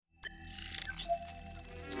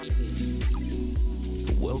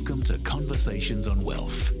Welcome to Conversations on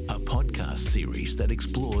Wealth, a podcast series that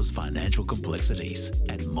explores financial complexities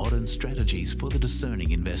and modern strategies for the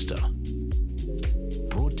discerning investor.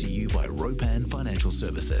 Brought to you by Ropan Financial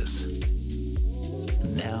Services.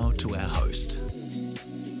 Now to our host.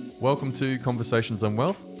 Welcome to Conversations on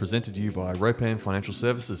Wealth, presented to you by Ropan Financial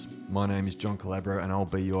Services. My name is John Calabro and I'll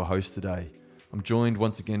be your host today. I'm joined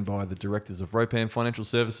once again by the directors of Ropan Financial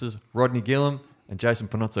Services, Rodney Gillam and Jason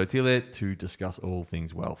Panozzo-Tiller, to discuss all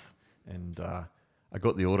things wealth. And I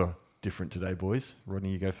got the order different today, boys.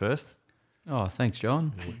 Rodney, you go first. Oh, thanks,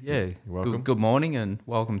 John. Yeah, You're welcome. Good morning and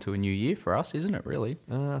welcome to a new year for us, isn't it, really?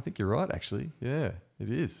 I think you're right, actually. Yeah,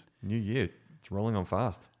 it is. New year. It's rolling on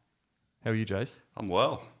fast. How are you, Jace? I'm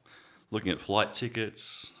well. Looking at flight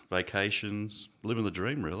tickets, vacations, living the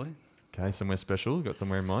dream, really. Okay, somewhere special? Got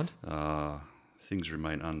somewhere in mind? Things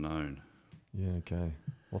remain unknown. Yeah, okay.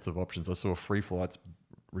 Lots of options. I saw free flights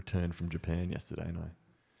returned from Japan yesterday,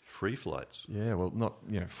 Free flights. Yeah, well, not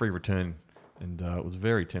free return, and was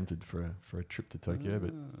very tempted for a trip to Tokyo,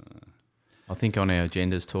 but I think on our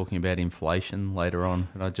agenda's talking about inflation later on,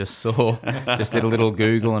 and I just did a little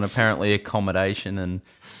Google, and apparently accommodation and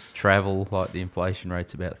travel, like the inflation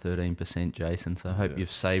rate's about 13%, Jason. So I hope you've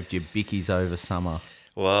saved your bickies over summer.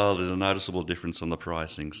 Well, there's a noticeable difference on the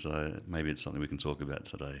pricing, so maybe it's something we can talk about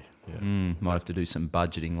today. yeah. Might have to do some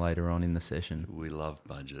budgeting later on in the session. We love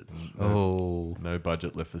budgets. No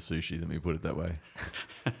budget left for sushi. Let me put it that way.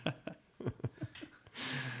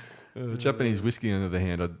 Japanese whiskey, on the other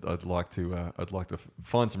hand, I'd like to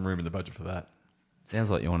find some room in the budget for that.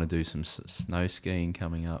 Sounds like you want to do some snow skiing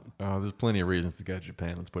coming up. There's plenty of reasons to go to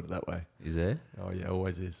Japan. Let's put it that way. Is there? Oh yeah,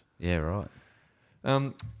 always is. Yeah, right.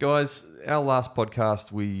 Guys, our last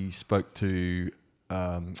podcast we spoke to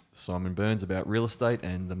Simon Burns about real estate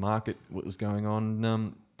and the market, what was going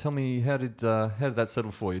on. Tell me, how did that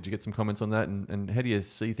settle for you? Did you get some comments on that, and how do you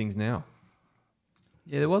see things now?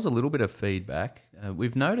 Yeah, there was a little bit of feedback.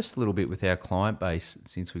 We've noticed a little bit with our client base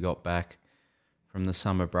since we got back from the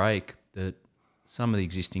summer break that some of the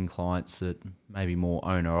existing clients that maybe more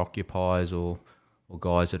owner-occupiers or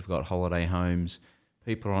guys that have got holiday homes,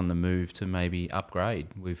 people are on the move to maybe upgrade.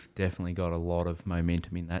 We've definitely got a lot of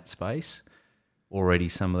momentum in that space. Already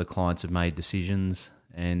some of the clients have made decisions,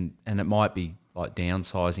 and it might be like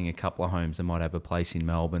downsizing a couple of homes. They might have a place in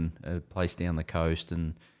Melbourne, a place down the coast,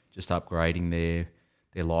 and just upgrading their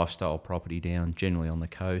lifestyle property down generally on the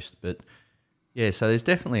coast. But yeah, so there's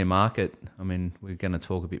definitely a market. I mean, we're going to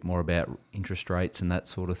talk a bit more about interest rates and that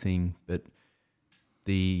sort of thing, but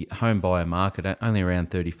the home buyer market, only around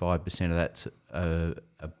 35% of that's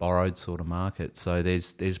a borrowed sort of market. So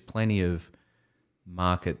there's plenty of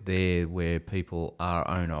market there where people are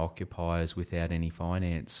owner-occupiers without any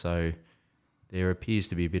finance. So there appears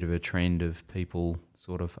to be a bit of a trend of people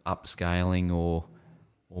sort of upscaling or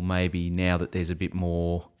maybe now that there's a bit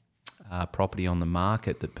more property on the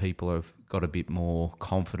market, that people have got a bit more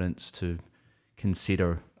confidence to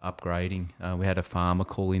consider upgrading. We had a farmer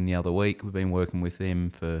call in the other week. We've been working with them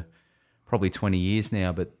for probably 20 years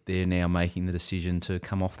now, but they're now making the decision to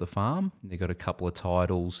come off the farm. They've got a couple of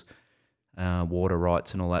titles, water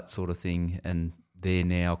rights and all that sort of thing, and they're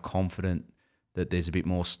now confident that there's a bit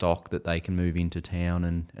more stock that they can move into town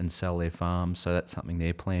and sell their farm. So that's something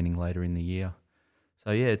they're planning later in the year. So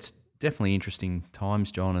yeah, it's definitely interesting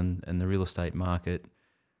times, John, and the real estate market,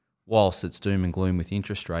 whilst it's doom and gloom with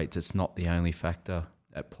interest rates, it's not the only factor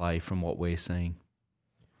at play from what we're seeing.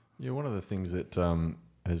 Yeah, one of the things that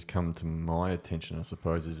has come to my attention, I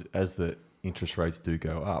suppose, is as the interest rates do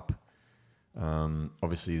go up,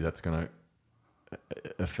 obviously that's going to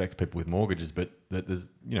affect people with mortgages, but that there's,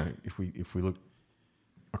 if we look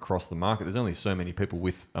across the market, there's only so many people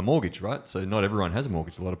with a mortgage, right? So not everyone has a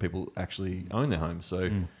mortgage. A lot of people actually own their home. So,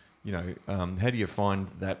 how do you find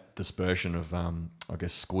that dispersion of,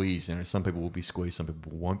 squeeze? Some people will be squeezed, some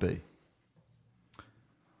people won't be.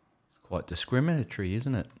 It's quite discriminatory,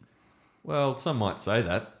 isn't it? Well, some might say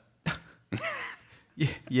that.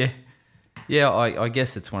 Yeah. I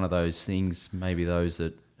guess it's one of those things. Maybe those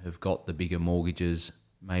that have got the bigger mortgages,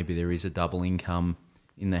 maybe there is a double income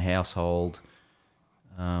in the household.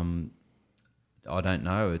 I don't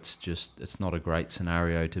know. It's not a great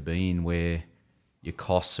scenario to be in where your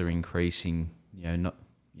costs are increasing.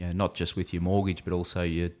 Not just with your mortgage, but also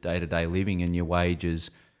your day-to-day living, and your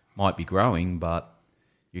wages might be growing, but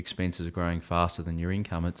your expenses are growing faster than your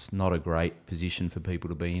income. It's not a great position for people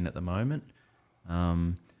to be in at the moment.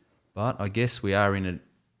 But I guess we are in it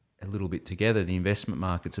a little bit together. The investment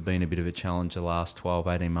markets have been a bit of a challenge the last 12,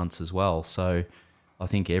 18 months as well. So I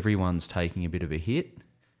think everyone's taking a bit of a hit.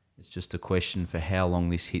 It's just a question for how long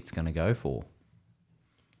this hit's going to go for.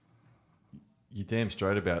 you're damn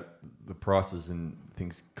straight about the prices and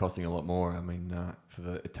things costing a lot more. I mean, for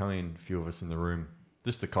the Italian few of us in the room,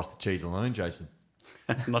 just the cost of cheese alone, Jason.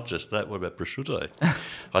 Not just that, what about prosciutto?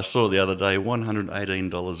 I saw the other day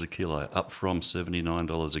 $118 a kilo, up from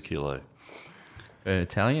 $79 a kilo.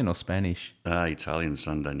 Italian or Spanish? Italian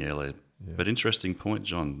San Daniele. Yeah. But interesting point,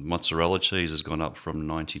 John. Mozzarella cheese has gone up from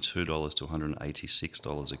 $92 to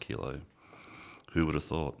 $186 a kilo. Who would have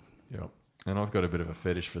thought? Yep. And I've got a bit of a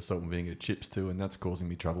fetish for salt and vinegar chips too, and that's causing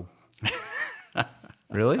me trouble.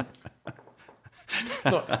 Really?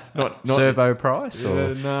 Not Servo price?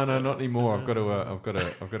 Or? No, not anymore. I've got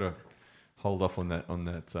to hold off on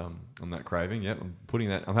that craving. Yep,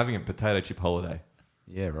 I'm having a potato chip holiday.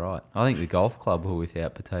 Yeah, right. I think the golf club were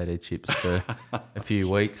without potato chips for a few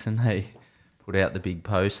weeks, and they put out the big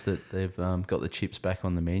post that they've got the chips back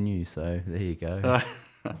on the menu. So there you go.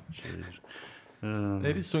 Jeez.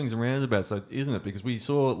 It is swings and roundabouts, so isn't it? Because we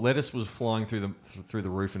saw lettuce was flying through the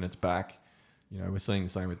roof and it's back. You know, we're seeing the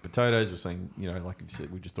same with potatoes. We're seeing, you know, like you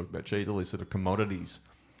said, we just talked about cheese, all these sort of commodities.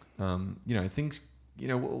 You know, things. You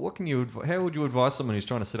know, how would you advise someone who's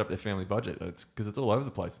trying to set up their family budget? Because it's all over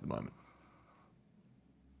the place at the moment.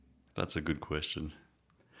 That's a good question.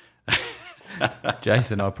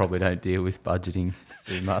 Jason, I probably don't deal with budgeting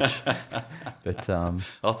too much, but I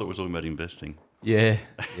thought we were talking about investing. Yeah.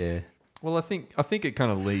 Well, I think it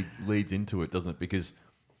kind of leads into it, doesn't it? Because,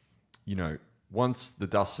 you know, once the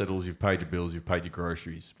dust settles, you've paid your bills, you've paid your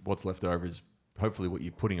groceries. What's left over is hopefully what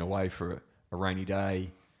you're putting away for a rainy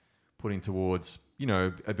day, putting towards, you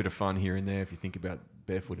know, a bit of fun here and there. If you think about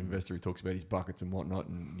Barefoot Investor, who talks about his buckets and whatnot,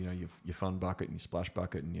 and, you know, your fun bucket and your splash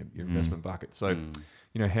bucket and your investment bucket. So,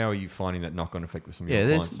 you know, how are you finding that knock-on effect with some of your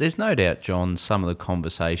clients? There's no doubt, John, some of the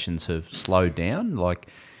conversations have slowed down, like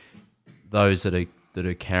those that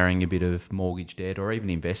are carrying a bit of mortgage debt or even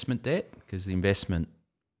investment debt, because the investment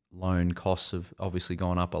loan costs have obviously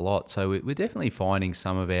gone up a lot. So we're definitely finding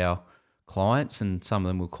some of our clients, and some of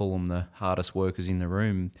them, we'll call them the hardest workers in the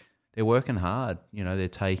room, they're working hard. You know, they're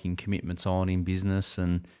taking commitments on in business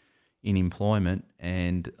and in employment,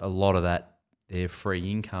 and a lot of that, their free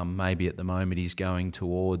income maybe at the moment is going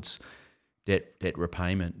towards debt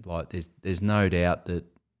repayment. Like there's no doubt that,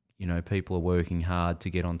 you know, people are working hard to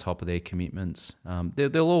get on top of their commitments.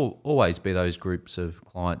 There'll always be those groups of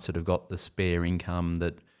clients that have got the spare income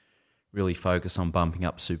that really focus on bumping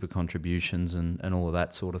up super contributions and all of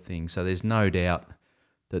that sort of thing. So there's no doubt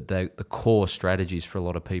that the core strategies for a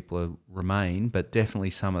lot of people remain, but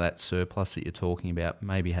definitely some of that surplus that you're talking about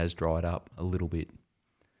maybe has dried up a little bit.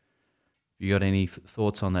 You got any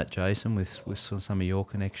thoughts on that, Jason, with some of your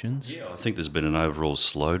connections? Yeah, I think there's been an overall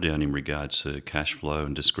slowdown in regards to cash flow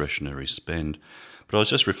and discretionary spend. But I was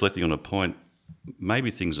just reflecting on a point,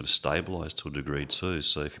 maybe things have stabilised to a degree too.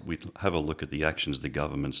 So if we have a look at the actions the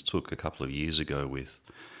governments took a couple of years ago with,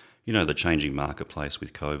 you know, the changing marketplace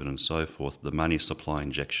with COVID and so forth, the money supply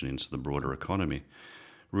injection into the broader economy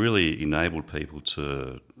really enabled people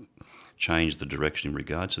to change the direction in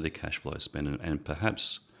regard to their cash flow spend, and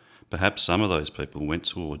perhaps some of those people went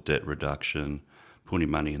toward debt reduction,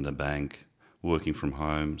 putting money in the bank, working from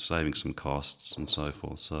home, saving some costs and so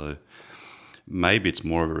forth. So maybe it's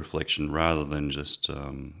more of a reflection rather than just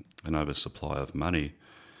an oversupply of money.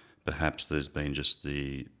 Perhaps there's been just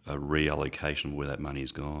a reallocation of where that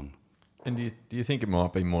money's gone. And do you think it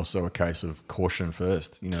might be more so a case of caution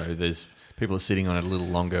first? You know, there's people are sitting on it a little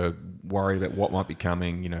longer, worried about what might be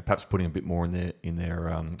coming. You know, perhaps putting a bit more in their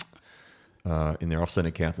offset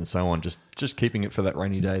accounts and so on. Just keeping it for that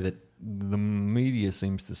rainy day that the media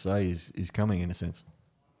seems to say is coming in a sense.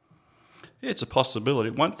 Yeah, it's a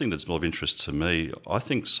possibility. One thing that's of interest to me, I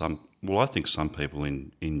think some people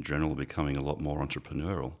in general are becoming a lot more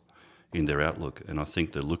entrepreneurial in their outlook, and I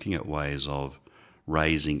think they're looking at ways of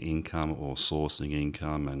raising income or sourcing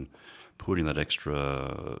income and putting that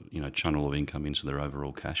extra, you know, channel of income into their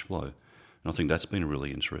overall cash flow. And I think that's been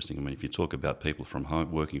really interesting. I mean, if you talk about people from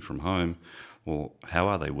home, working from home, well, how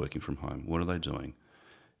are they working from home? What are they doing?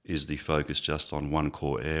 Is the focus just on one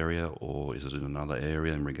core area, or is it in another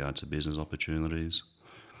area in regard to business opportunities?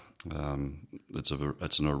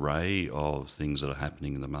 It's an array of things that are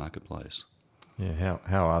happening in the marketplace. Yeah,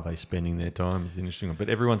 how are they spending their time is interesting. But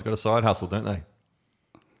everyone's got a side hustle, don't they? Are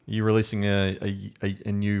you releasing a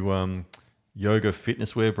new yoga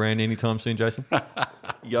fitness wear brand anytime soon, Jason?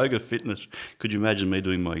 Yoga fitness. Could you imagine me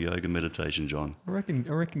doing my yoga meditation, John? I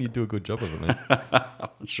reckon you'd do a good job of it, man. I'm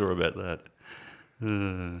not sure about that.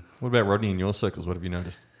 What about Rodney in your circles? What have you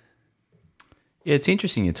noticed? Yeah, it's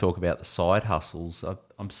interesting you talk about the side hustles.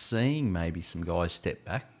 I'm seeing maybe some guys step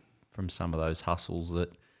back from some of those hustles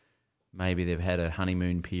that maybe they've had a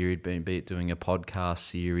honeymoon period, be it doing a podcast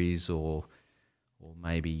series or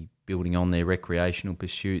maybe building on their recreational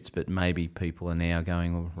pursuits, but maybe people are now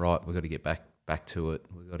going, well, right, we've got to get back to it.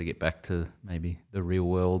 We've got to get back to maybe the real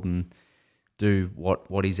world and do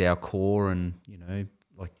what is our core, and, you know,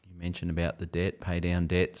 like you mentioned about the debt, pay down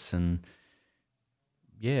debts, and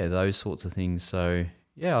yeah, those sorts of things. So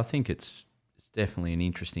yeah, I think it's definitely an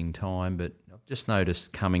interesting time, but I've just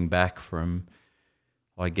noticed coming back from,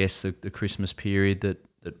 I guess, the Christmas period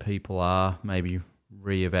that people are maybe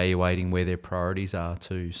reevaluating where their priorities are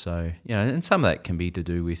too. So, you know, and some of that can be to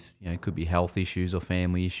do with, you know, it could be health issues or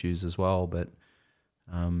family issues as well. But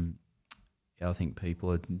yeah, I think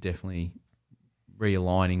people are definitely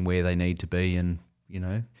realigning where they need to be and, you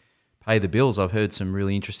know, pay the bills. I've heard some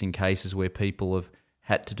really interesting cases where people have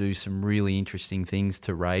had to do some really interesting things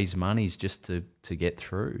to raise monies just to get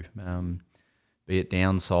through, be it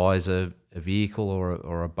downsize a vehicle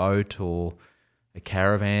or a boat or a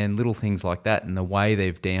caravan, little things like that. And the way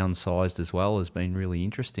they've downsized as well has been really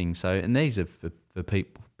interesting. So, and these are for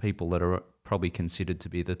people that are probably considered to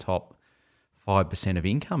be the top 5% of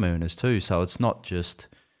income earners too. So it's not just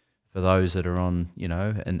for those that are on, you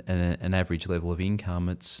know, an average level of income.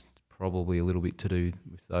 It's probably a little bit to do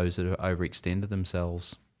with those that have overextended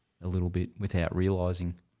themselves a little bit without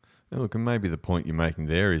realising. Now look, and maybe the point you're making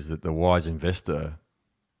there is that the wise investor,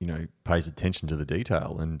 you know, pays attention to the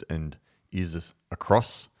detail and is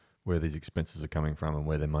across where these expenses are coming from and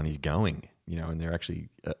where their money's going, you know, and they're actually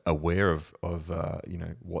aware of you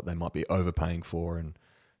know, what they might be overpaying for, and,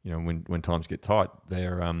 you know, when times get tight,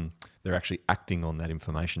 they're actually acting on that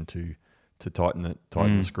information to tighten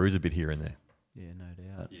the screws a bit here and there. Yeah, no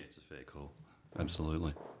doubt. Yeah, it's a fair call.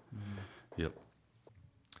 Absolutely. Yep.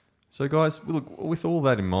 So, guys, look, with all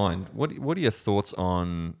that in mind, what are your thoughts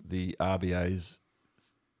on the RBA's,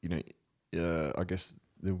 you know, I guess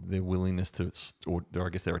their willingness to, or I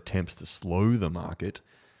guess their attempts to slow the market,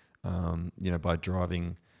 you know, by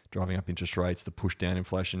driving up interest rates to push down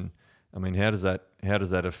inflation? I mean, how does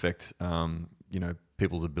that affect, you know,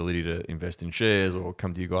 people's ability to invest in shares or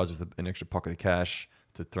come to you guys with an extra pocket of cash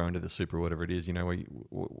to throw into the super or whatever it is? You know,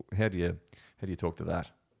 how do you talk to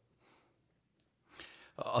that?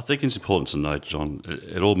 I think it's important to note, John,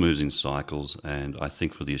 it all moves in cycles, and I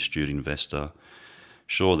think for the astute investor,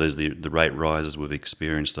 sure, there's the rate rises we've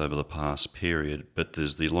experienced over the past period, but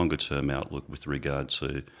there's the longer term outlook with regard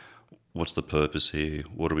to what's the purpose here,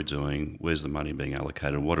 what are we doing, where's the money being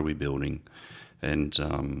allocated, what are we building, and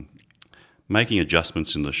making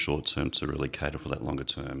adjustments in the short term to really cater for that longer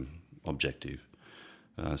term objective.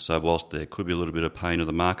 So whilst there could be a little bit of pain in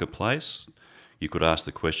the marketplace, you could ask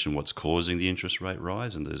the question, what's causing the interest rate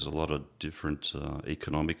rise? And there's a lot of different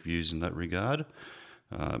economic views in that regard.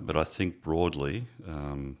 But I think broadly,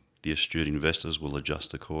 the astute investors will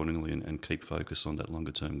adjust accordingly and keep focus on that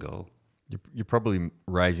longer term goal. You're probably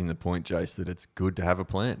raising the point, Jace, that it's good to have a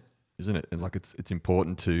plan, isn't it? And like it's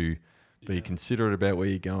important to be considerate about where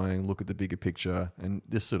you're going, look at the bigger picture. And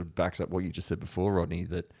this sort of backs up what you just said before, Rodney,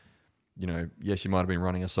 that, you know, yes, you might have been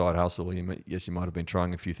running a side hustle. Yes, you might have been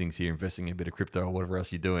trying a few things here, investing in a bit of crypto or whatever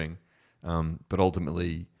else you're doing. But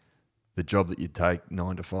ultimately, the job that you take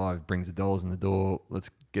 9 to 5 brings the dollars in the door.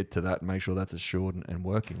 Let's get to that and make sure that's assured and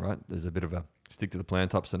working, right? There's a bit of a stick to the plan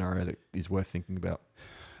type scenario that is worth thinking about.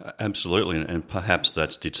 Absolutely. And perhaps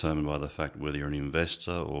that's determined by the fact whether you're an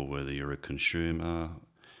investor or whether you're a consumer.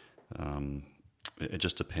 It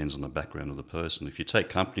just depends on the background of the person. If you take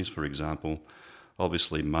companies, for example,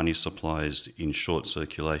 obviously money supply is in short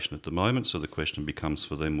circulation at the moment, so the question becomes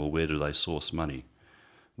for them, well, where do they source money?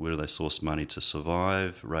 Where do they source money to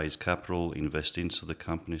survive, raise capital, invest into the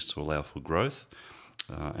companies to allow for growth?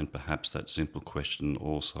 And perhaps that simple question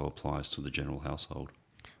also applies to the general household.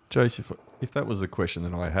 Jace, if that was the question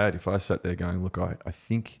that I had, if I sat there going, look, I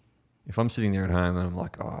think if I'm sitting there at home and I'm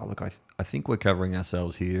like, oh, look, I think we're covering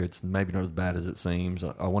ourselves here. It's maybe not as bad as it seems.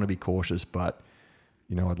 I want to be cautious, but,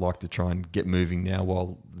 you know, I'd like to try and get moving now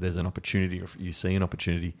while there's an opportunity or if you see an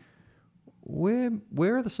opportunity.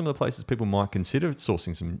 Where are some of the places people might consider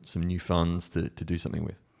sourcing some new funds to do something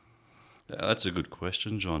with? That's a good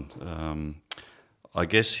question, John. I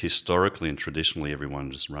guess historically and traditionally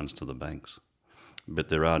everyone just runs to the banks. But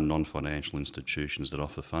there are non-financial institutions that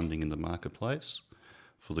offer funding in the marketplace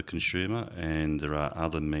for the consumer, and there are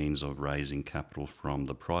other means of raising capital from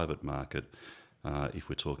the private market if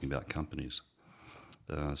we're talking about companies.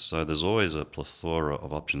 So there's always a plethora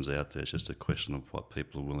of options out there. It's just a question of what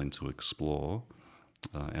people are willing to explore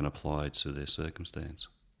and apply to their circumstance.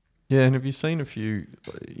 Yeah, and have you seen a few,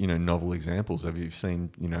 you know, novel examples? Have you seen,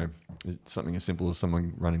 you know, something as simple as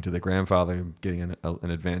someone running to their grandfather, getting an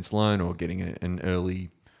advanced loan, or getting an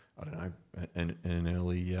early, I don't know, an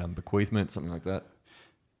early bequeathment, something like that?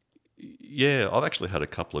 Yeah, I've actually had a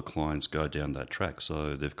couple of clients go down that track.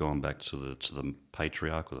 So they've gone back to the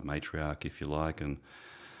patriarch or the matriarch, if you like, and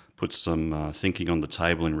put some thinking on the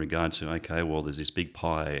table in regard to, okay, well, there's this big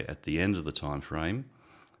pie at the end of the time frame.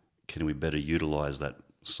 Can we better utilise that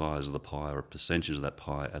size of the pie or a percentage of that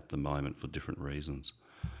pie at the moment for different reasons?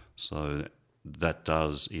 So that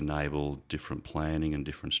does enable different planning and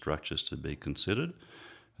different structures to be considered,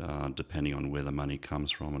 depending on where the money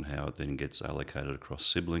comes from and how it then gets allocated across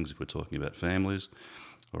siblings if we're talking about families,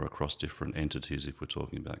 or across different entities if we're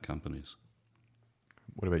talking about companies.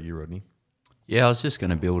 What about you, Rodney? Yeah, I was just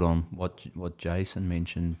going to build on what Jason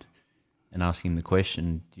mentioned and asking the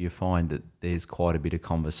question, do you find that there's quite a bit of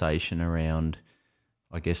conversation around,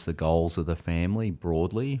 I guess, the goals of the family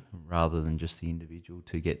broadly rather than just the individual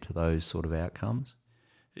to get to those sort of outcomes?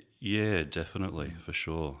 Yeah, definitely, for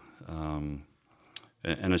sure. And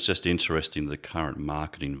it's just interesting the current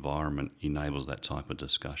market environment enables that type of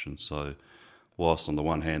discussion. So whilst on the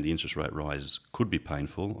one hand the interest rate rise could be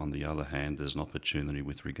painful, on the other hand there's an opportunity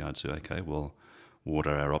with regard to, okay, well, what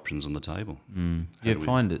are our options on the table? Do you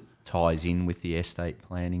find it ties in with the estate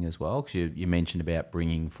planning as well? Because you mentioned about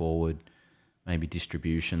bringing forward maybe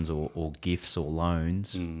distributions or gifts or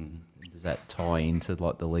loans. Does that tie into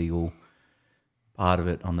like the legal part of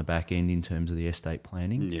it on the back end in terms of the estate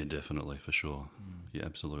planning? Yeah, definitely, for sure. Yeah,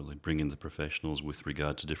 absolutely. Bring in the professionals with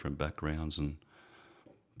regard to different backgrounds and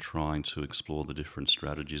trying to explore the different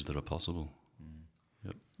strategies that are possible.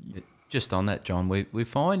 Yep. Just on that, John, we're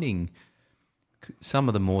finding some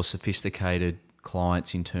of the more sophisticated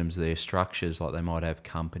clients in terms of their structures, like they might have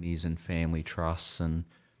companies and family trusts and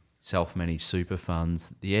self-managed super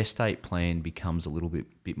funds, the estate plan becomes a little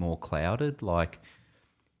bit more clouded. Like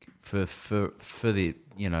for the,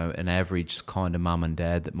 an average kind of mum and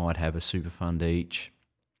dad that might have a super fund each,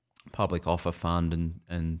 public offer fund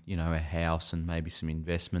and a house and maybe some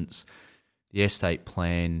investments, the estate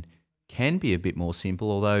plan can be a bit more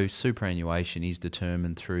simple, although superannuation is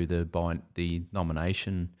determined through the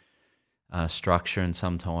nomination structure and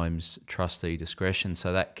sometimes trustee discretion,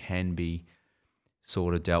 so that can be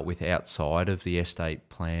sort of dealt with outside of the estate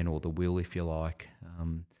plan or the will, if you like.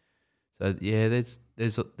 So yeah,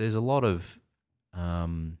 there's a lot of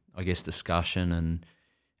I guess discussion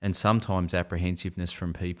and sometimes apprehensiveness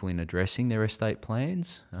from people in addressing their estate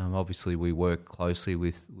plans. Obviously, we work closely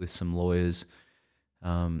with some lawyers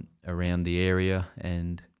around the area,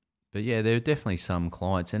 but yeah, there are definitely some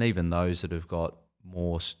clients, and even those that have got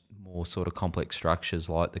more sort of complex structures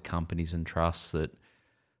like the companies and trusts that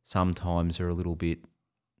sometimes are a little bit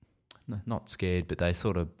not scared, but they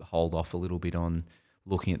sort of hold off a little bit on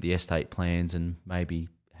looking at the estate plans and maybe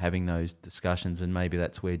having those discussions. And maybe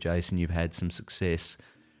that's where, Jason, you've had some success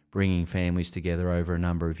bringing families together over a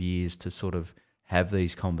number of years to sort of have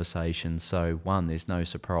these conversations. So one, there's no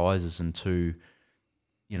surprises, and two,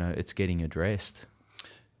 it's getting addressed.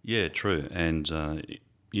 Yeah, true. And,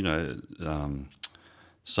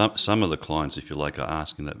 some of the clients, if you like, are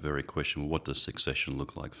asking that very question, well, what does succession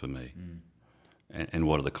look like for me? And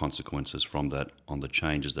what are the consequences from that on the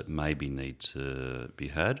changes that maybe need to be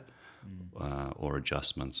had or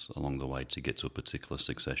adjustments along the way to get to a particular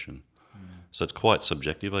succession? So it's quite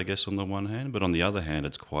subjective, I guess, on the one hand, but on the other hand,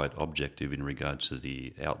 it's quite objective in regard to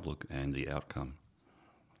the outlook and the outcome.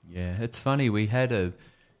 Yeah, it's funny. We had a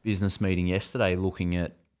business meeting yesterday looking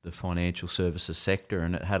at the financial services sector,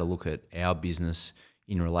 and it had a look at our business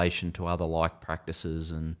in relation to other like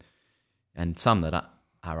practices and some that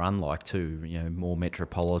are unlike too, more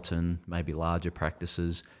metropolitan, maybe larger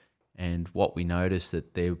practices. And what we noticed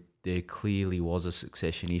that there clearly was a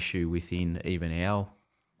succession issue within even our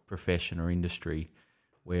profession or industry,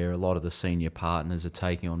 where a lot of the senior partners are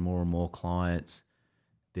taking on more and more clients.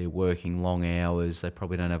 They're working long hours. They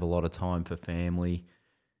probably don't have a lot of time for family.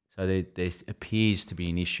 So there appears to be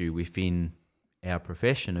an issue within our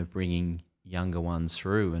profession of bringing younger ones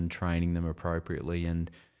through and training them appropriately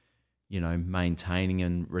and, maintaining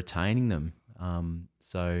and retaining them.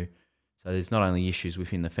 So there's not only issues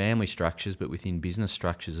within the family structures, but within business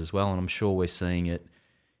structures as well. And I'm sure we're seeing it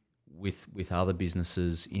with other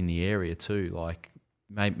businesses in the area too, like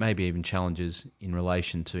maybe even challenges in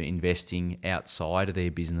relation to investing outside of their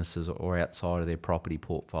businesses or outside of their property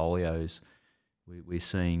portfolios. We're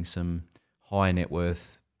seeing some high net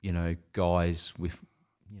worth, guys with,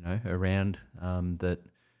 around that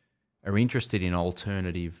are interested in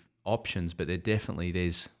alternative options, but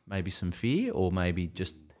there's maybe some fear, or maybe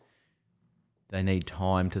just they need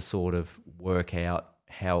time to sort of work out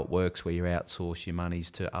how it works where you outsource your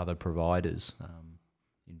monies to other providers,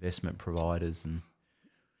 investment providers. And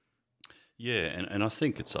yeah, and I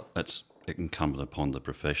think it's incumbent upon the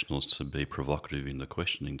professionals to be provocative in the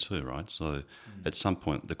questioning too, right? So at some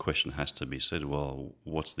point the question has to be said, well,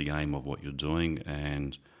 what's the aim of what you're doing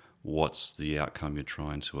and what's the outcome you're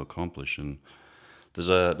trying to accomplish? And there's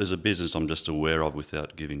a business I'm just aware of,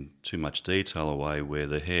 without giving too much detail away, where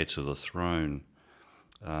the heir to the throne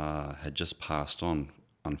had just passed on,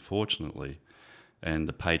 unfortunately, and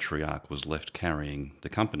the patriarch was left carrying the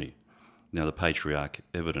company. Now, the patriarch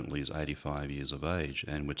evidently is 85 years of age,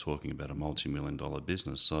 and we're talking about a multi-million-dollar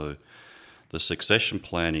business. So the succession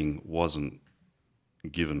planning wasn't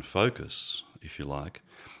given focus, if you like.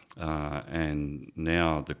 And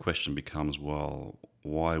now the question becomes, well,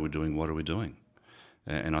 why are we doing what are we doing?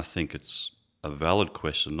 And I think it's a valid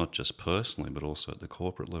question, not just personally, but also at the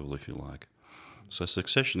corporate level, if you like. So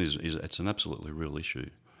succession it's an absolutely real issue.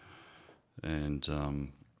 And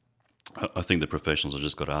I think the professionals have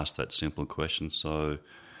just got to ask that simple question. So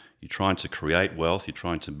you're trying to create wealth, you're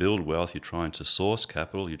trying to build wealth, you're trying to source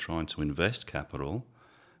capital, you're trying to invest capital,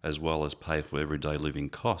 as well as pay for everyday living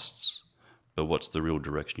costs. But what's the real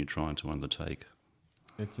direction you're trying to undertake?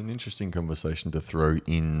 It's an interesting conversation to throw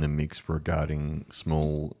in the mix regarding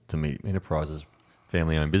small to medium enterprises,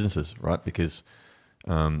 family-owned businesses, right? Because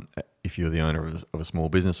if you're the owner of a small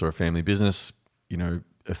business or a family business,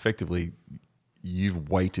 effectively you've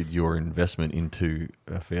weighted your investment into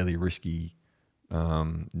a fairly risky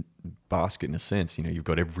basket in a sense. You've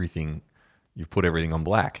got everything, you've put everything on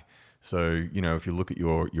black. So, if you look at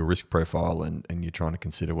your risk profile and you're trying to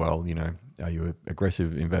consider, well, are you an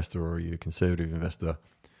aggressive investor or are you a conservative investor?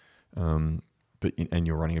 And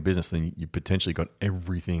you're running a business, then you potentially got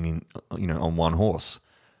everything on one horse.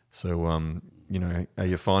 So, are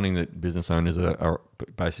you finding that business owners are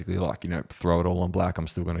basically like, throw it all on black, I'm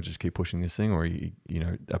still going to just keep pushing this thing? Or,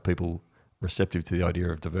 are people receptive to the idea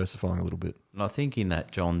of diversifying a little bit? And I think in that,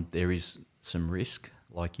 John, there is some risk.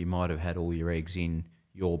 Like you might have had all your eggs in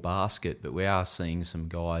your basket, but we are seeing some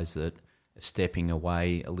guys that are stepping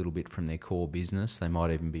away a little bit from their core business. They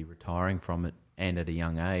might even be retiring from it and at a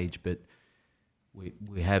young age, but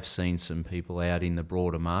we have seen some people out in the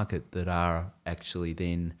broader market that are actually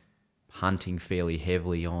then hunting fairly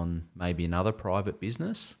heavily on maybe another private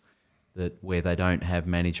business where they don't have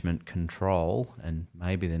management control, and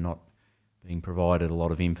maybe they're not being provided a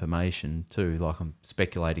lot of information too. Like, I'm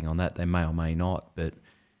speculating on that, they may or may not, but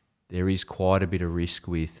there is quite a bit of risk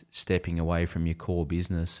with stepping away from your core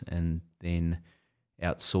business and then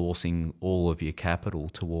outsourcing all of your capital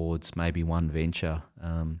towards maybe one venture.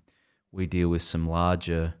 We deal with some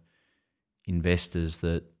larger investors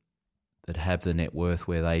that have the net worth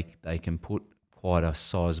where they can put quite a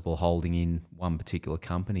sizable holding in one particular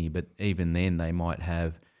company, but even then they might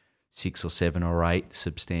have 6 or 7 or 8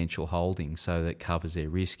 substantial holdings, so that covers their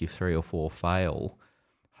risk. If 3 or 4 fail,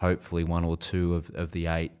 hopefully 1 or 2 of the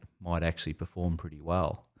 8 might actually perform pretty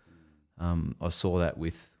well. I saw that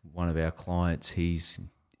with one of our clients. He's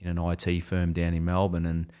in an IT firm down in Melbourne,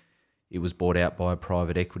 and it was bought out by a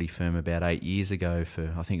private equity firm about 8 years ago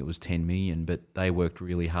for, I think it was 10 million, but they worked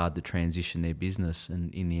really hard to transition their business,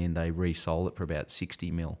 and in the end they resold it for about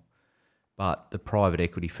 60 mil. But the private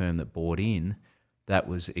equity firm that bought in, that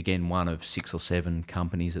was again one of 6 or 7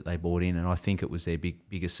 companies that they bought in, and I think it was their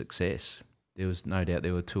biggest success. There was no doubt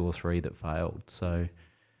there were 2 or 3 that failed. So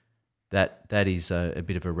that is a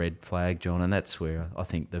bit of a red flag, John, and that's where I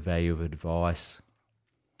think the value of advice,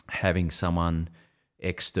 having someone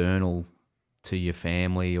external to your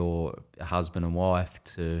family or a husband and wife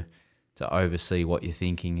to oversee what you're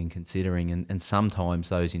thinking and considering. And sometimes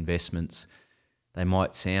those investments, they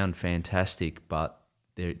might sound fantastic, but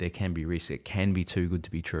there can be risk. It can be too good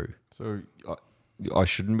to be true. So I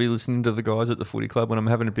shouldn't be listening to the guys at the footy club when I'm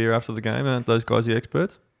having a beer after the game? Aren't those guys the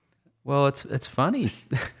experts? Well, it's funny. It's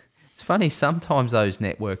funny. Sometimes those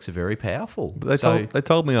networks are very powerful. But they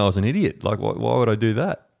told me I was an idiot. Like, why would I do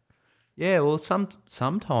that? Yeah, well,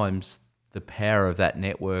 sometimes the power of that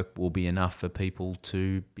network will be enough for people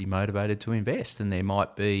to be motivated to invest. And there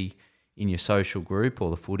might be in your social group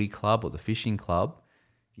or the footy club or the fishing club,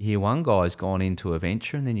 you hear one guy's gone into a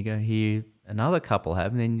venture, and then you go hear another couple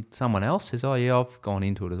have, and then someone else says, oh yeah, I've gone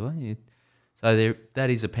into it as well. So that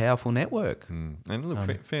is a powerful network. And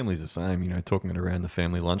look, family's the same, talking it around the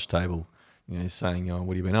family lunch table, saying,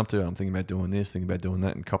 what have you been up to? I'm thinking about doing this, thinking about doing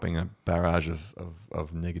that, and copying a barrage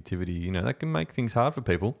of negativity. That can make things hard for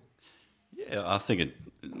people. Yeah, I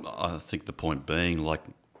think the point being, like,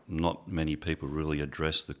 not many people really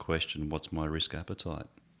address the question, what's my risk appetite?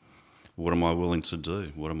 What am I willing to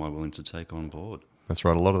do? What am I willing to take on board? That's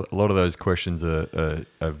right. A lot of those questions are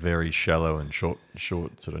very shallow and short,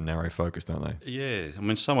 sort of narrow focused, aren't they? Yeah, I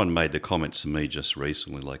mean, someone made the comment to me just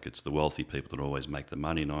recently, like it's the wealthy people that always make the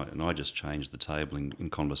money, and I just changed the table in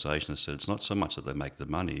conversation and said it's not so much that they make the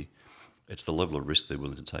money, it's the level of risk they're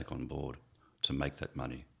willing to take on board to make that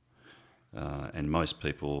money. And most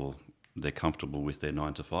people, they're comfortable with their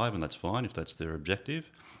 9 to 5, and that's fine if that's their objective.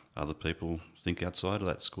 Other people think outside of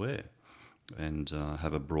that square and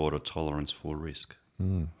have a broader tolerance for risk.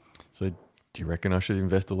 So do you reckon I should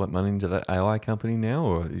invest all that money into that AI company now,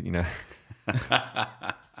 or, you know?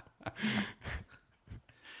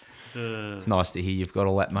 It's nice to hear you've got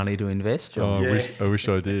all that money to invest, John. I wish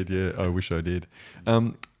I did. Yeah, I wish I did.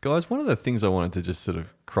 Guys, one of the things I wanted to just sort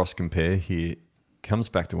of cross-compare here comes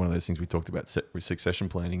back to one of those things we talked about with succession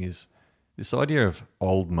planning, is this idea of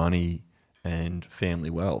old money and family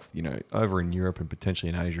wealth. You know, over in Europe and potentially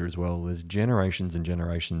in Asia as well, there's generations and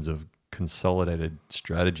generations of consolidated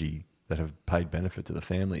strategy that have paid benefit to the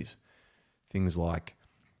families. Things like,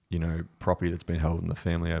 you know, property that's been held in the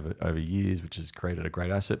family over years, which has created a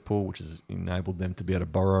great asset pool, which has enabled them to be able to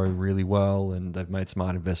borrow really well, and they've made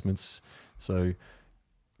smart investments. So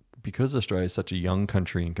because Australia is such a young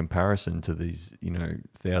country in comparison to these, you know,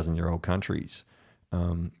 1,000-year-old countries,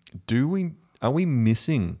 are we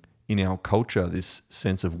missing in our culture this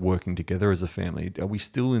sense of working together as a family? Are we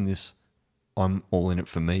still in this I'm all in it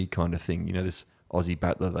for me kind of thing? You know, this Aussie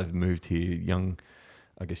battler, they've moved here, young,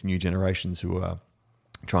 I guess, new generations who are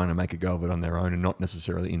trying to make a go of it on their own and not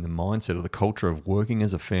necessarily in the mindset or the culture of working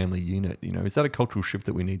as a family unit. You know, is that a cultural shift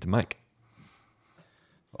that we need to make?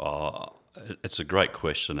 It's a great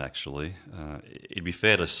question, actually. It'd be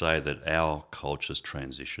fair to say that our culture's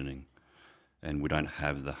transitioning, and we don't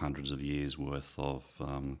have the hundreds of years worth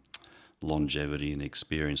of longevity and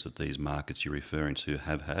experience that these markets you're referring to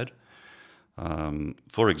have had.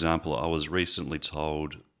 For example, I was recently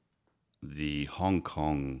told the Hong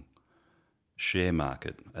Kong share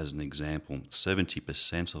market, as an example,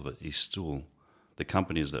 70% of it is still, the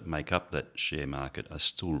companies that make up that share market are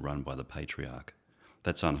still run by the patriarch.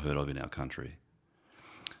 That's unheard of in our country.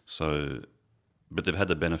 So, but they've had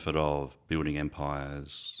the benefit of building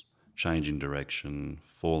empires, changing direction,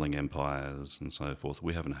 falling empires, and so forth.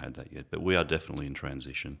 We haven't had that yet, but we are definitely in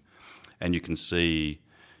transition. And you can see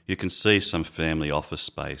some family office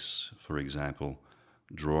space, for example,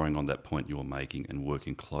 drawing on that point you're making and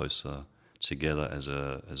working closer together as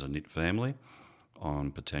a knit family on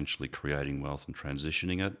potentially creating wealth and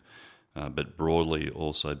transitioning it, but broadly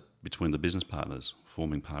also between the business partners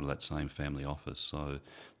forming part of that same family office. So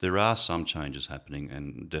there are some changes happening,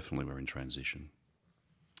 and definitely we're in transition.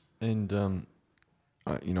 And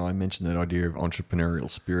you know, I mentioned that idea of entrepreneurial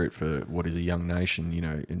spirit for what is a young nation. You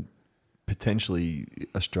know, and potentially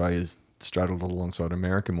Australia's straddled alongside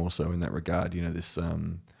America more so in that regard. You know, this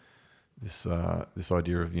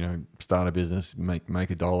idea of, you know, start a business, make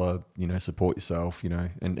 $1, you know, support yourself, you know,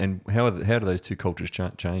 and how do those two cultures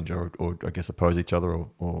change or I guess oppose each other,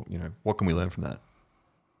 or you know, what can we learn from that?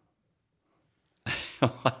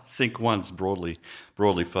 I think one's broadly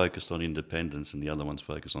focused on independence and the other one's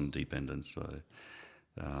focused on dependence. So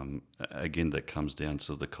again, that comes down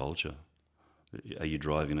to the culture. Are you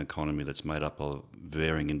driving an economy that's made up of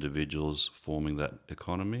varying individuals forming that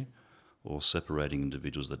economy, or separating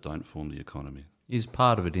individuals that don't form the economy? Is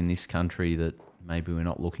part of it in this country that maybe we're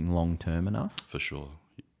not looking long-term enough? For sure.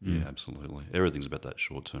 Yeah, absolutely. Everything's about that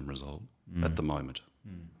short-term result at the moment.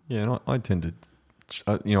 Yeah, and I tend to,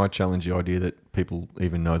 you know, I challenge the idea that people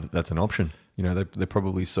even know that that's an option. You know, they're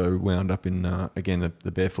probably so wound up in, again,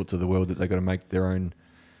 the barefoots of the world that they've got to make their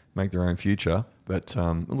own future. But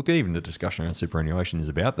look, even the discussion around superannuation is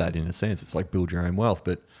about that in a sense. It's like build your own wealth.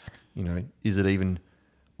 But, you know, is it even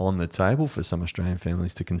on the table for some Australian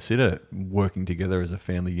families to consider working together as a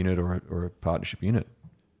family unit or a partnership unit?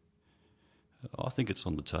 I think it's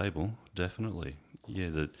on the table, definitely.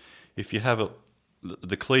 Yeah, if you have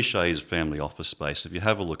the cliche is family office space. If you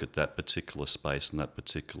have a look at that particular space and that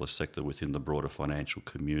particular sector within the broader financial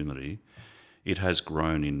community, it has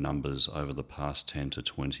grown in numbers over the past 10 to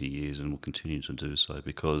 20 years and will continue to do so,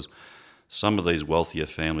 because some of these wealthier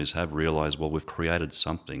families have realised, well, we've created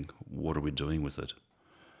something, what are we doing with it?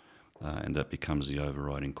 And that becomes the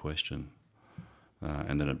overriding question.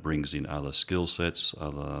 And then it brings in other skill sets,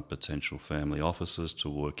 other potential family offices to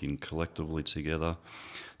work in collectively together.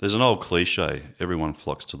 There's an old cliche, everyone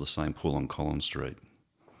flocks to the same pool on Collins Street.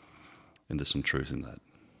 And there's some truth in that.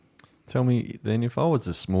 Tell me then, if I was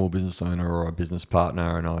a small business owner or a business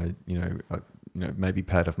partner and I maybe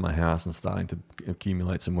paid off my house and starting to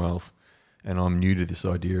accumulate some wealth, and I'm new to this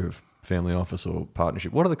idea of family office or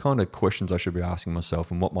partnership, what are the kind of questions I should be asking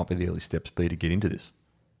myself, and what might be the early steps be to get into this?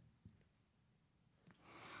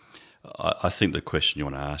 I think the question you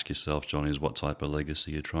want to ask yourself, John, is what type of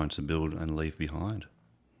legacy you're trying to build and leave behind.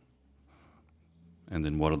 And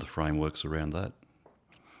then what are the frameworks around that?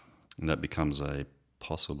 And that becomes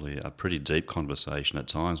possibly a pretty deep conversation at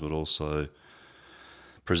times, but also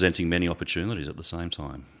presenting many opportunities at the same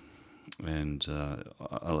time. And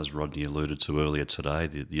as Rodney alluded to earlier today,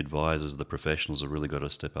 the advisors, the professionals have really got to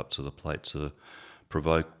step up to the plate to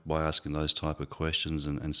provoke by asking those type of questions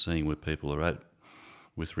and seeing where people are at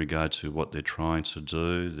with regard to what they're trying to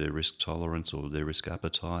do, their risk tolerance or their risk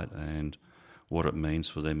appetite, and what it means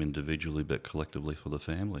for them individually but collectively for the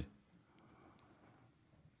family.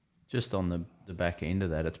 Just on the back end of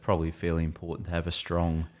that, it's probably fairly important to have a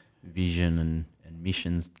strong vision and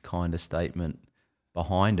missions kind of statement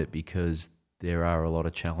behind it, because there are a lot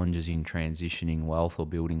of challenges in transitioning wealth or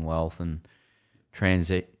building wealth and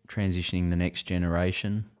transitioning the next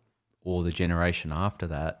generation or the generation after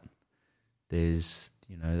that. There's,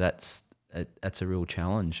 that's a real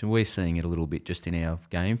challenge. And we're seeing it a little bit just in our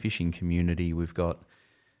game fishing community. We've got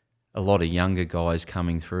a lot of younger guys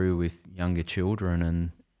coming through with younger children,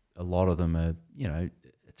 and a lot of them are,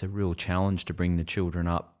 it's a real challenge to bring the children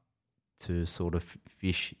up to sort of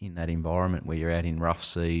fish in that environment where you're out in rough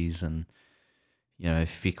seas and,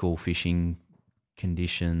 fickle fishing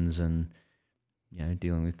conditions and,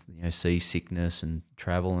 dealing with, seasickness and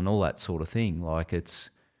travel and all that sort of thing. Like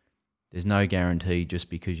there's no guarantee just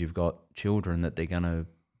because you've got children that they're going to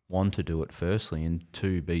want to do it firstly, and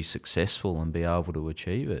to be successful and be able to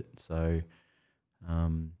achieve it. So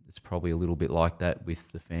it's probably a little bit like that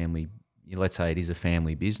with the family. Let's say it is a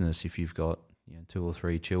family business. If you've got 2 or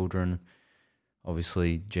 3 children,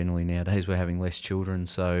 obviously generally nowadays we're having less children,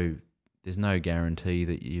 so there's no guarantee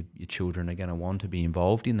that your children are going to want to be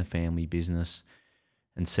involved in the family business.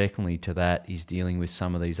 And secondly to that is dealing with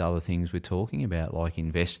some of these other things we're talking about, like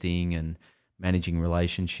investing and managing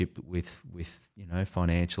relationship with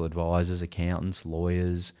financial advisors, accountants,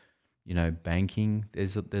 lawyers, banking.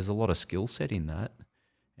 There's a lot of skill set in that,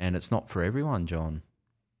 and it's not for everyone, John.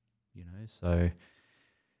 So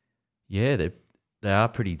yeah, they are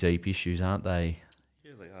pretty deep issues, aren't they?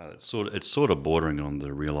 Yeah, they are. It's sort of bordering on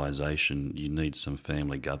the realisation you need some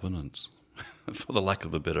family governance, for the lack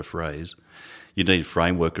of a better phrase. You need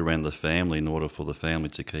framework around the family in order for the family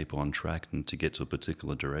to keep on track and to get to a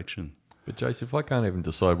particular direction. But Jace, if I can't even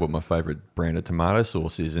decide what my favourite brand of tomato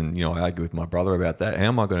sauce is, and I argue with my brother about that, how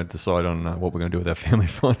am I going to decide on what we're going to do with our family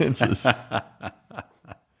finances?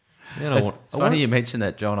 It's funny you mentioned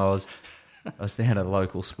that, John. I was down at a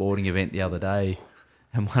local sporting event the other day,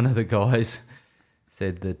 and one of the guys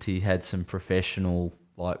said that he had some professional,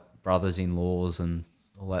 like, brothers-in-laws and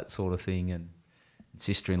all that sort of thing, and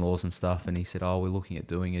sister-in-laws and stuff, and he said, we're looking at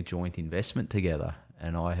doing a joint investment together.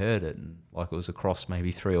 And I heard it, and like it was across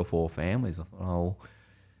maybe 3 or 4 families. I thought,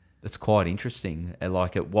 that's quite interesting. And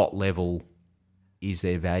like, at what level is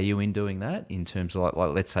there value in doing that? In terms of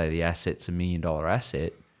like let's say the asset's $1 million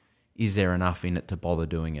asset, is there enough in it to bother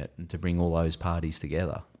doing it and to bring all those parties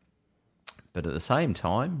together? But at the same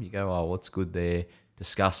time, you go, what's good there?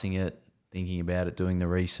 Discussing it, thinking about it, doing the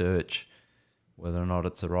research, whether or not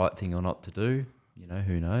it's the right thing or not to do.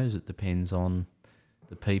 Who knows? It depends on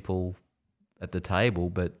the people at the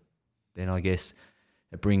table, but then I guess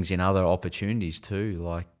it brings in other opportunities too.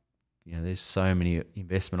 Like, there's so many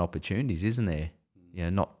investment opportunities, isn't there?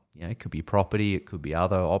 It could be property, it could be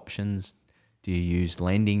other options. Do you use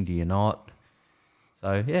lending? Do you not?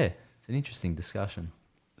 So yeah, it's an interesting discussion.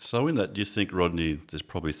 So in that, do you think, Rodney, there's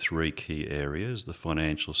probably 3 key areas: the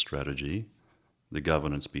financial strategy, the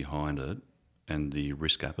governance behind it, and the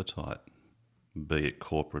risk appetite, be it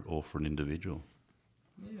corporate or for an individual?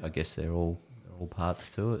 Yeah, I guess they're all parts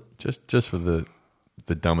to it. Just for the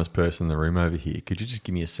dumbest person in the room over here, could you just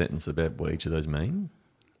give me a sentence about what each of those mean?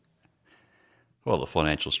 Well, the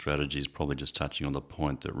financial strategy is probably just touching on the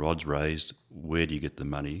point that Rod's raised. Where do you get the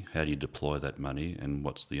money? How do you deploy that money? And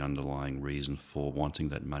what's the underlying reason for wanting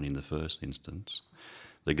that money in the first instance?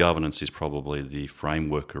 The governance is probably the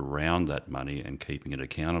framework around that money and keeping it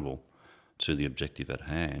accountable to the objective at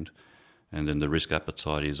hand. And then the risk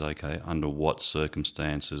appetite is, okay, under what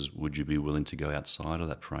circumstances would you be willing to go outside of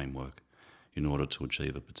that framework in order to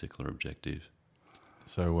achieve a particular objective?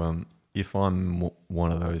 So if I'm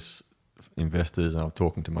one of those investors and I'm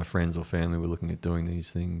talking to my friends or family, we're looking at doing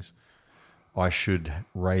these things, I should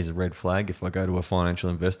raise a red flag if I go to a financial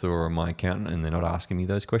investor or my accountant and they're not asking me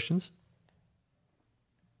those questions?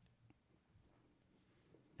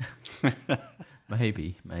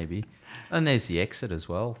 Maybe. And there's the exit as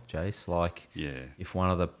well, Jace. Like, yeah, if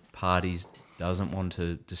one of the parties doesn't want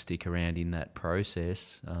to stick around in that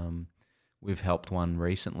process. We've helped one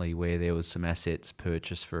recently where there was some assets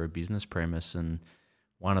purchased for a business premise, and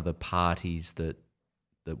one of the parties that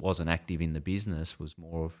wasn't active in the business was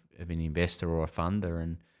more of an investor or a funder,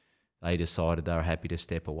 and they decided they were happy to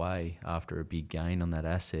step away after a big gain on that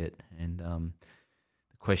asset. And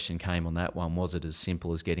the question came on that one, was it as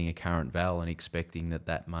simple as getting a current val and expecting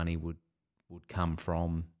that money would come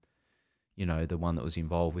from, you know, the one that was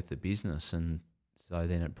involved with the business? And so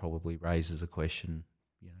then it probably raises a question,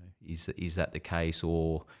 you know, is that the case,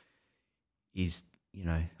 or is, you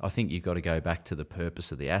know, I think you've got to go back to the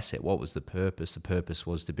purpose of the asset. What was the purpose? The purpose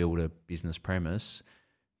was to build a business premise.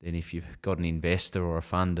 Then if you've got an investor or a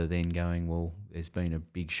funder then going, well, there's been a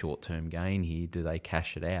big short-term gain here, do they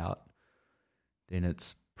cash it out? Then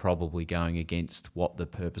it's probably going against what the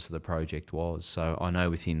purpose of the project was. So I know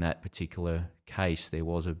within that particular case, there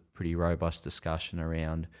was a pretty robust discussion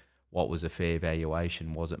around what was a fair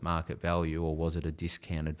valuation. Was it market value, or was it a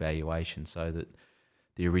discounted valuation, so that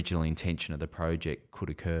the original intention of the project could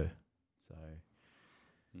occur? So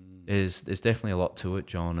there's definitely a lot to it,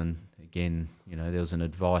 John. And again, you know, there was an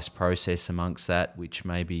advice process amongst that, which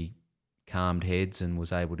maybe calmed heads and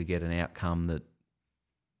was able to get an outcome that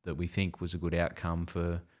we think was a good outcome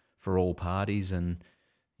for all parties, and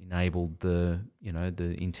enabled the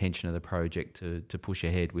intention of the project to push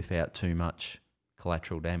ahead without too much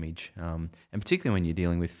collateral damage. And particularly when you're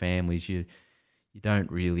dealing with families, you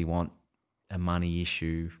don't really want a money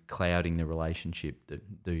issue clouding the relationship,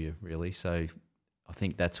 do you really? So I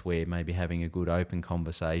think that's where maybe having a good open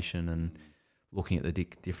conversation and looking at the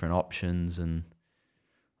different options, and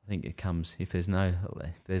I think it comes, if there's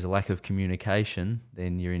a lack of communication,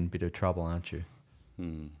 then you're in a bit of trouble, aren't you?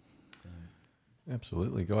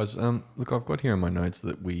 Absolutely, guys. Look, I've got here in my notes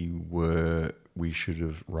that we should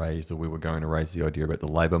have raised, or we were going to raise, the idea about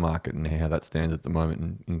the labour market and how that stands at the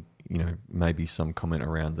moment, and you know, maybe some comment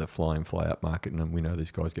around the fly in, fly out market. And we know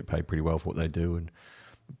these guys get paid pretty well for what they do, and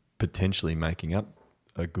potentially making up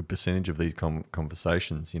a good percentage of these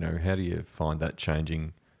conversations. You know, how do you find that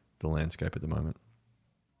changing the landscape at the moment?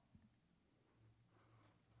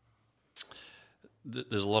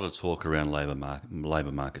 There's a lot of talk around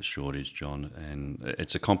labour market shortage, John, and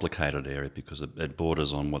it's a complicated area because it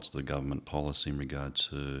borders on what's the government policy in regard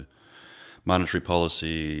to monetary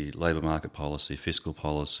policy, labour market policy, fiscal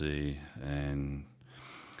policy, and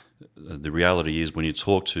the reality is when you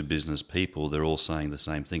talk to business people, they're all saying the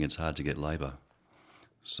same thing: it's hard to get labour.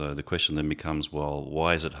 So the question then becomes, well,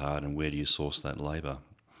 why is it hard, and where do you source that labour?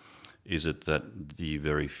 Is it that the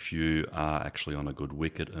very few are actually on a good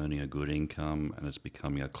wicket, earning a good income, and it's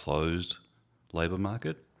becoming a closed labour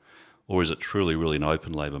market? Or is it truly really an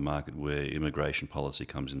open labour market where immigration policy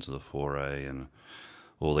comes into the foray and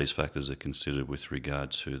all these factors are considered with regard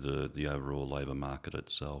to the overall labour market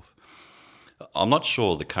itself? I'm not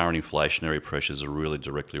sure the current inflationary pressures are really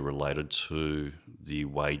directly related to the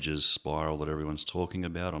wages spiral that everyone's talking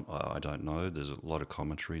about. I don't know. There's a lot of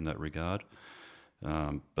commentary in that regard.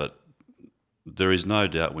 But there is no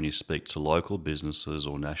doubt when you speak to local businesses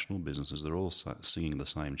or national businesses, they're all singing the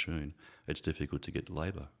same tune. It's difficult to get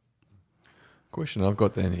labour. Question I've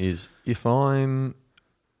got then is, if so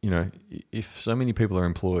many people are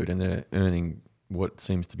employed and they're earning what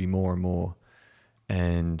seems to be more and more,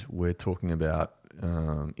 and we're talking about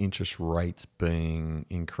interest rates being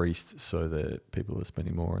increased so that people are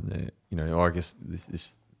spending more, and I guess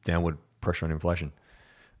this downward pressure on inflation.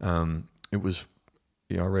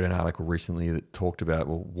 I read an article recently that talked about,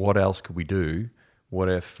 well, what else could we do? What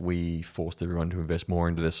if we forced everyone to invest more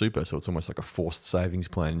into their super? So it's almost like a forced savings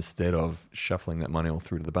plan instead of shuffling that money all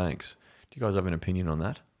through to the banks. Do you guys have an opinion on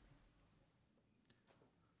that?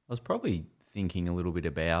 I was probably thinking a little bit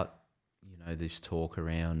about, this talk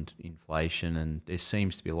around inflation, and there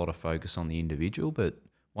seems to be a lot of focus on the individual, but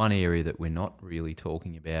one area that we're not really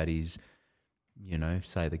talking about is,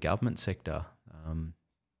 say the government sector.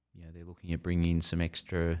 They're looking at bringing in some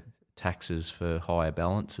extra taxes for higher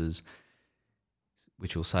balances,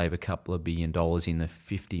 which will save a couple of $1 billion in the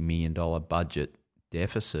 $50 million budget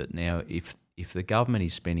deficit. Now, if the government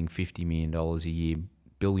is spending $50 million a year, $1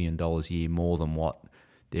 billion a year more than what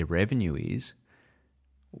their revenue is,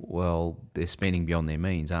 well, they're spending beyond their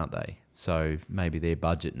means, aren't they? So maybe their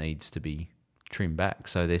budget needs to be trimmed back.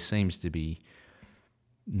 So there seems to be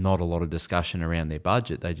not a lot of discussion around their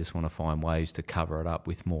budget. They just want to find ways to cover it up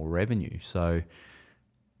with more revenue. So,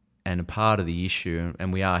 and a part of the issue,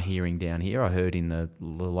 and we are hearing down here, I heard in the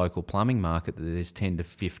local plumbing market that there's 10 to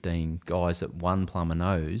 15 guys that one plumber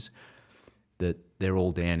knows that they're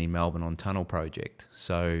all down in Melbourne on tunnel project.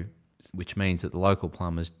 So, which means that the local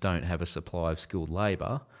plumbers don't have a supply of skilled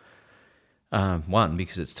labour. One,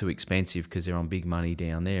 because it's too expensive because they're on big money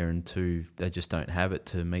down there, and two, they just don't have it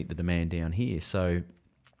to meet the demand down here. So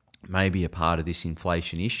maybe a part of this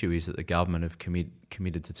inflation issue is that the government have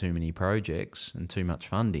committed to too many projects and too much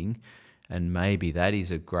funding, and maybe that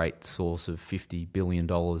is a great source of $50 billion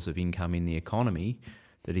of income in the economy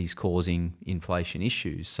that is causing inflation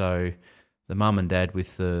issues. So the mum and dad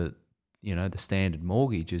with the standard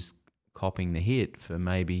mortgage is copping the hit for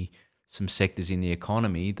maybe some sectors in the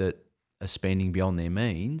economy that are spending beyond their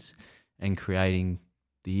means and creating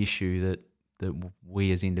the issue that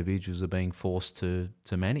we as individuals are being forced to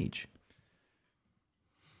manage.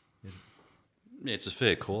 Yeah, it's a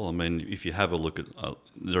fair call. I mean, if you have a look at,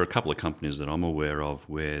 there are a couple of companies that I'm aware of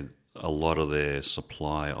where a lot of their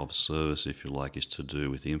supply of service, if you like, is to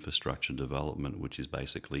do with infrastructure development, which is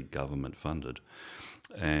basically government funded.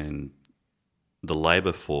 And the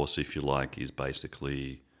labour force, if you like, is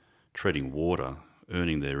basically treading water,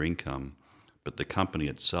 earning their income, but the company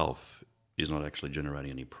itself is not actually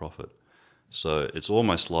generating any profit. So it's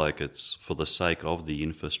almost like it's for the sake of the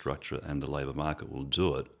infrastructure and the labour market will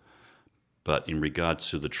do it. But in regards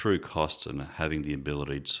to the true costs and having the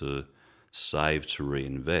ability to save to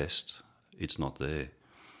reinvest, it's not there.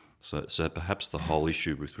 So perhaps the whole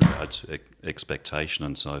issue with regard to expectation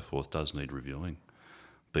and so forth does need reviewing,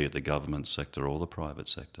 be it the government sector or the private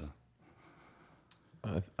sector.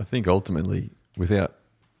 I think ultimately, without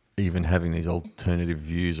even having these alternative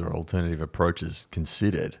views or alternative approaches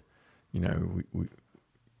considered, we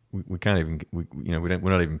can't even we're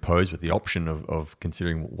not even posed with the option of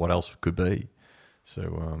considering what else could be.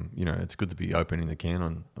 So it's good to be opening the can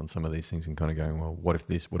on some of these things and kind of going, well, what if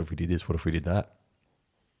this? What if we did this? What if we did that?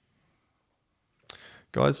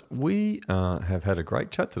 Guys, we have had a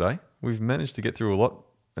great chat today. We've managed to get through a lot,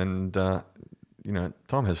 and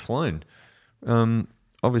time has flown.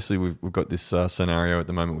 Obviously, we've got this scenario at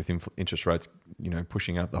the moment with interest rates,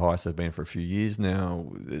 pushing up the highest they've been for a few years now.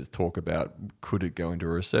 There's talk about could it go into a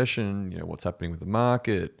recession? What's happening with the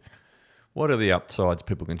market? What are the upsides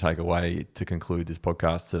people can take away to conclude this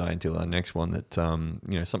podcast today until our next one? That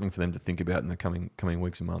something for them to think about in the coming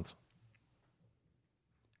weeks and months.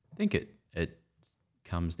 I think it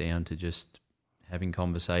comes down to just having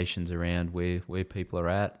conversations around where people are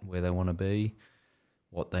at, where they want to be,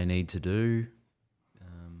 what they need to do.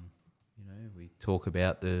 We talk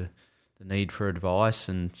about the need for advice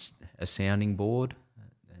and a sounding board,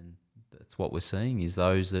 and that's what we're seeing is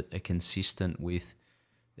those that are consistent with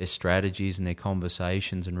their strategies and their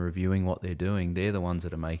conversations and reviewing what they're doing. They're the ones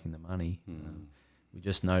that are making the money. We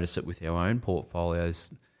just notice it with our own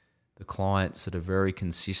portfolios. The clients that are very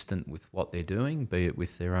consistent with what they're doing, be it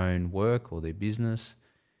with their own work or their business,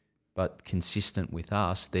 but consistent with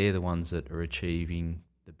us, they're the ones that are achieving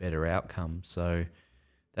the better outcome. So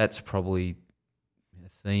that's probably a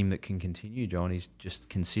theme that can continue, John, is just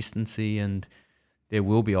consistency, and there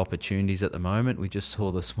will be opportunities at the moment. We just saw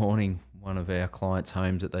this morning one of our clients'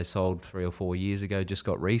 homes that they sold 3 or 4 years ago just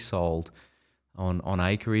got resold on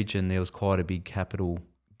acreage, and there was quite a big capital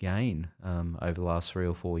gain over the last 3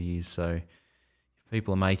 or 4 years. So if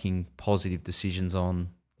people are making positive decisions on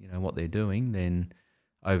what they're doing, then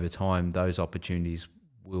over time those opportunities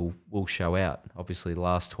will show out. Obviously the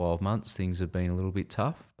last 12 months things have been a little bit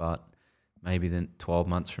tough, but maybe then 12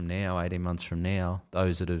 months from now, 18 months from now,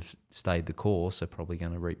 those that have stayed the course are probably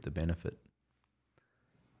going to reap the benefit.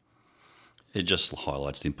 It just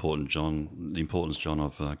highlights the importance, John,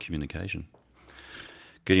 of communication.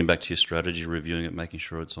 Getting back to your strategy, reviewing it, making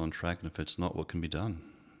sure it's on track, and if it's not, what can be done?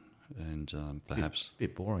 And perhaps... A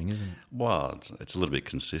bit boring, isn't it? Well, it's a little bit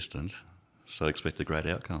consistent, so expect a great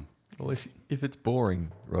outcome. Well, if it's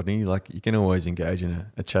boring, Rodney, you can always engage in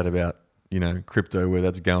a chat about, crypto, where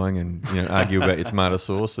that's going, and, argue about your tomato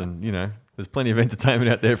sauce, and, there's plenty of entertainment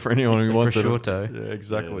out there for anyone who wants it. Prosciutto. Yeah,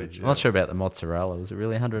 exactly. I'm not sure about the mozzarella. Was it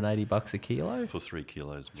really $180 a kilo? For 3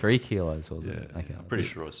 kilos. 3 kilos, was it? Okay. I'm pretty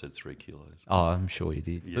sure I said 3 kilos. Oh, I'm sure you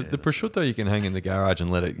did. The prosciutto you can hang in the garage and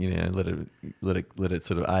let it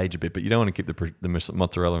sort of age a bit, but you don't want to keep the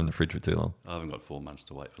mozzarella in the fridge for too long. I haven't got 4 months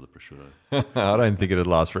to wait for the prosciutto. I don't think it'd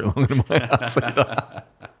last very long in my house either.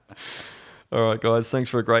 All right, guys, thanks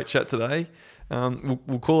for a great chat today.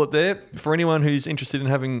 We'll call it there. For anyone who's interested in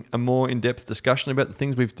having a more in-depth discussion about the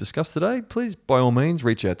things we've discussed today, please, by all means,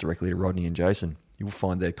 reach out directly to Rodney and Jason. You will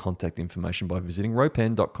find their contact information by visiting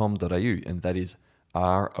ropan.com.au, and that is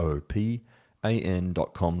ROPAN.com.au.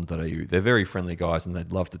 They're very friendly guys, and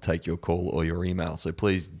they'd love to take your call or your email, so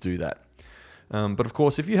please do that. But of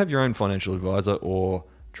course, if you have your own financial advisor or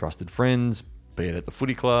trusted friends, be it at the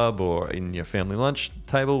footy club or in your family lunch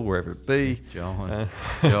table, wherever it be. John.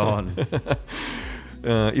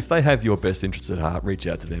 if they have your best interests at heart, reach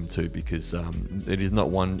out to them too, because it is not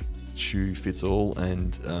one shoe fits all,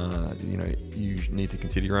 and you need to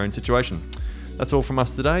consider your own situation. That's all from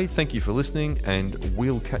us today. Thank you for listening, and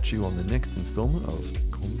we'll catch you on the next installment of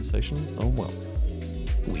Conversations on Wealth.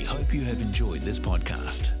 We hope you have enjoyed this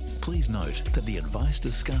podcast. Please note that the advice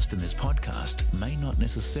discussed in this podcast may not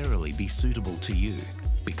necessarily be suitable to you,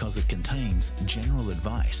 because it contains general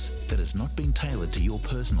advice that has not been tailored to your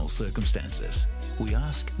personal circumstances. We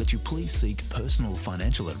ask that you please seek personal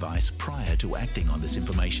financial advice prior to acting on this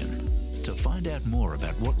information. To find out more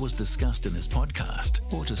about what was discussed in this podcast,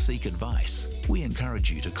 or to seek advice, we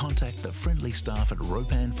encourage you to contact the friendly staff at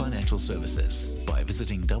Ropan Financial Services by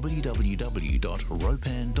visiting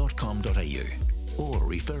www.ropan.com.au or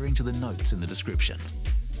referring to the notes in the description.